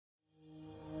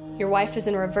Your wife is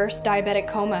in a reverse diabetic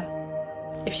coma.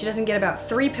 If she doesn't get about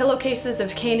 3 pillowcases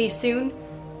of candy soon,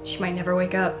 she might never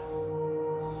wake up.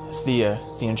 Is the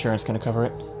insurance gonna cover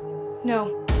it?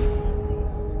 No.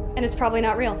 And it's probably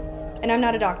not real. And I'm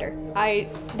not a doctor.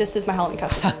 This is my Halloween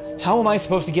costume. How am I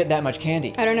supposed to get that much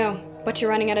candy? I don't know, but you're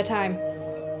running out of time.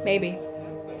 Maybe.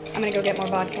 I'm gonna go get more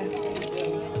vodka.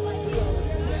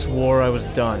 I swore I was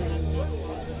done.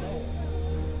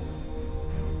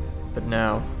 But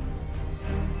now,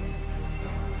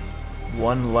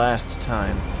 one last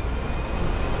time.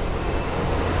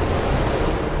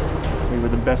 We were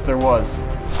the best there was.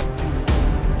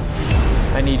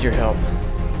 I need your help.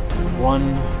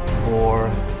 One more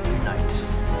night.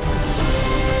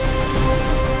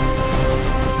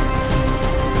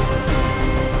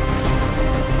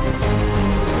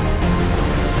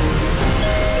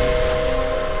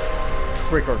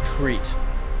 Trick or treat.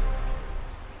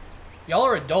 Y'all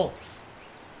are adults.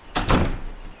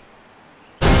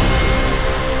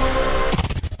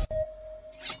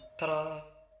 Ta-da.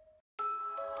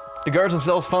 The Guards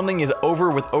Themselves funding is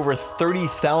over with over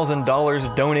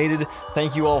 $30,000 donated.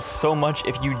 Thank you all so much.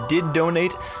 If you did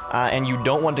donate and you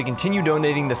don't want to continue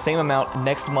donating the same amount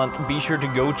next month, be sure to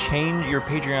go change your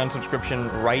Patreon subscription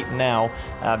right now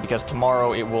because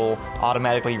tomorrow it will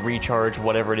automatically recharge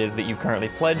whatever it is that you've currently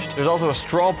pledged. There's also a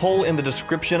straw poll in the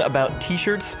description about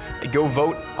t-shirts. Go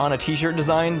vote on a t-shirt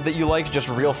design that you like just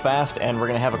real fast, and we're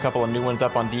going to have a couple of new ones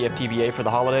up on DFTBA for the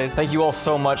holidays. Thank you all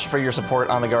so much for your support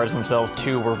on the Guards Themselves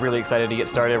too. We're really excited to get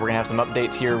started. We're gonna have some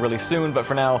updates here really soon, but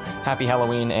for now, happy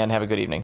Halloween and have a good evening.